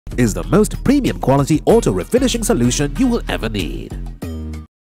is the most premium quality auto refinishing solution you will ever need.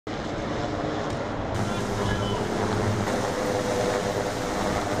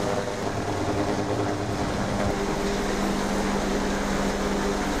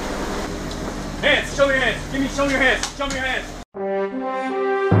 Hands, show me your hands. Show me your hands. Show me your hands.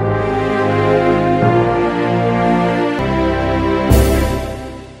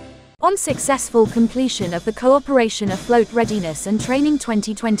 On successful completion of the Cooperation Afloat Readiness and Training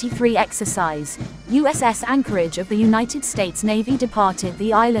 2023 exercise, USS Anchorage of the United States Navy departed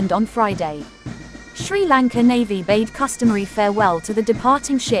the island on Friday. Sri Lanka Navy bade customary farewell to the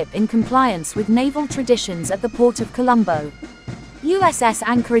departing ship in compliance with naval traditions at the Port of Colombo. USS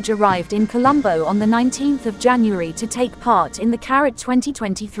Anchorage arrived in Colombo on the 19th of January to take part in the CARAT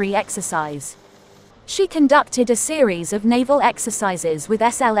 2023 exercise. She conducted a series of naval exercises with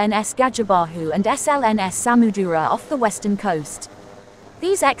SLNS Gajabahu and SLNS Samudra off the western coast.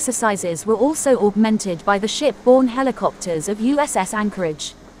 These exercises were also augmented by the ship-borne helicopters of USS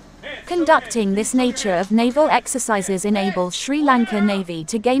Anchorage. Conducting this nature of naval exercises enables Sri Lanka Navy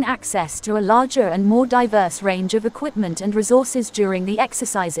to gain access to a larger and more diverse range of equipment and resources during the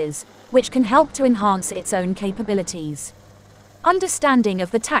exercises, which can help to enhance its own capabilities. Understanding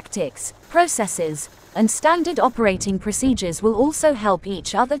of the tactics, processes, and standard operating procedures will also help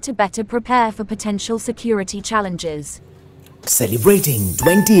each other to better prepare for potential security challenges. Celebrating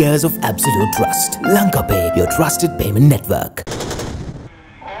 20 years of absolute trust. Lanka Pay, your trusted payment network.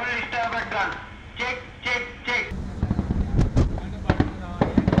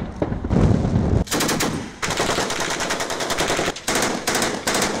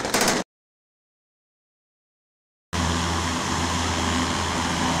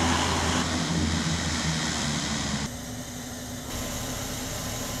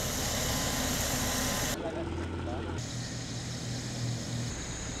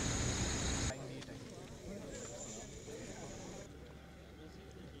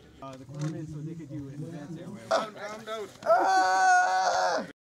 The coordinates so they could do advanced airway.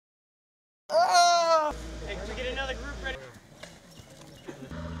 Hey, can we get another group ready?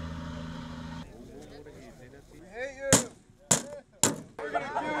 Hey, you! We're gonna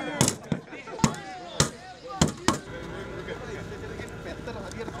kill you!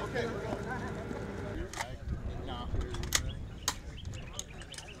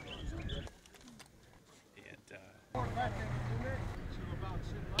 Okay.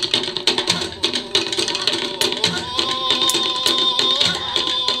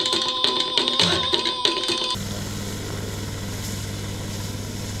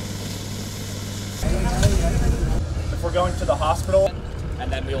 If we're going to the hospital,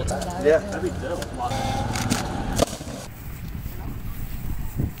 and then we'll... Yeah, that'd be dope.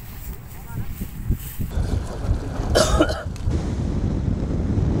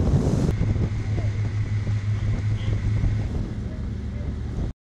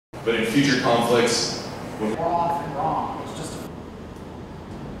 But in future conflicts, we're often wrong. It's just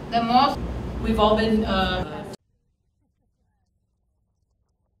the most we've all been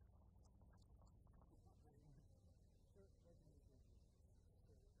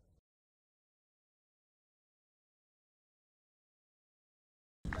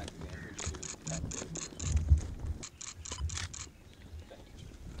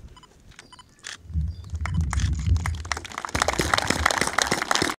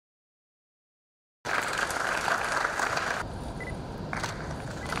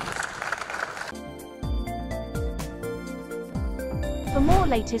For more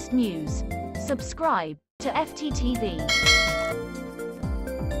latest news, subscribe to FTTV.